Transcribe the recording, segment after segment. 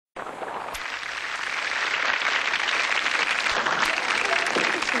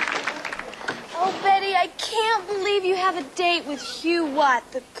can't believe you have a date with Hugh Watt,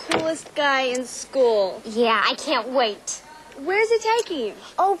 the coolest guy in school. Yeah, I can't wait. Where's it taking you?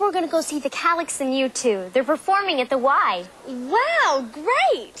 Oh, we're gonna go see the Calyx and U2. They're performing at the Y. Wow,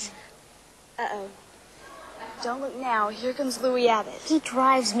 great! Uh-oh. Don't look now. Here comes Louis Abbott. He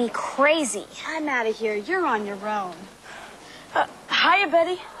drives me crazy. I'm out of here. You're on your own. Hiya,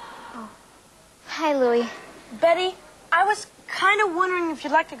 Betty. Oh. Hi, Louis. Betty, I was kind of wondering if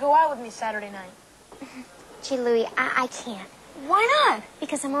you'd like to go out with me Saturday night. Gee, Louis, I can't. Why not?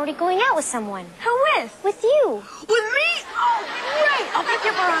 Because I'm already going out with someone. Who with? With you. With me? Oh, great. I'll pick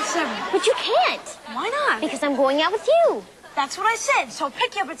you up around 7. But you can't. Why not? Because I'm going out with you. That's what I said, so I'll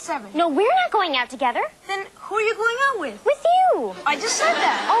pick you up at 7. No, we're not going out together. Then who are you going out with? With you. I just said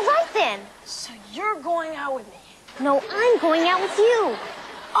that. All right, then. So you're going out with me? No, I'm going out with you.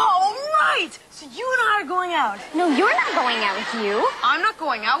 All right. So you and I are going out. No, you're not going out with you. I'm not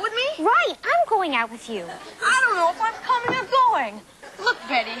going out with me? Right, I'm going out with you. I don't know if I'm coming or going. Look,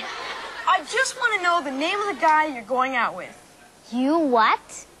 Betty, I just want to know the name of the guy you're going out with. You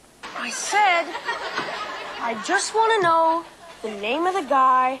what? I said, I just want to know the name of the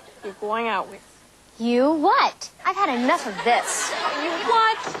guy you're going out with. You what? I've had enough of this. You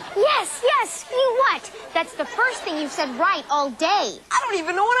what? Yes, you what? That's the first thing you've said right all day. I don't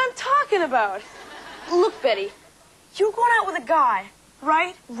even know what I'm talking about. Look, Betty, you're going out with a guy,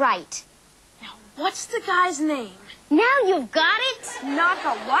 right? Right. Now, what's the guy's name? Now you've got it? Not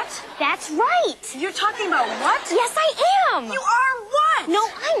a what? That's right. You're talking about what? Yes, I am. You are what? No,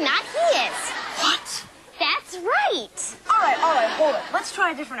 I'm not. He is. What? That's right. All right, hold it. Let's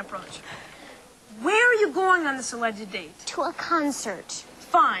try a different approach. Where are you going on this alleged date? To a concert.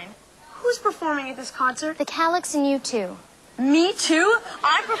 Fine. Who's performing at this concert? The Calyx and U2. Me too?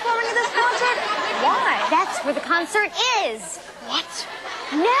 I'm performing at this concert? Why? That's where the concert is. What?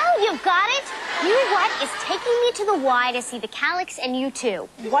 Now you've got it. You what is taking me to the Y to see the Calyx and U2.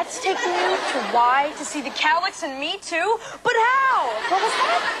 What's taking you to Y to see the Calyx and me too? But how? What was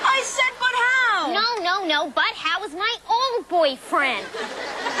that? I said but how? No. But how is my old boyfriend?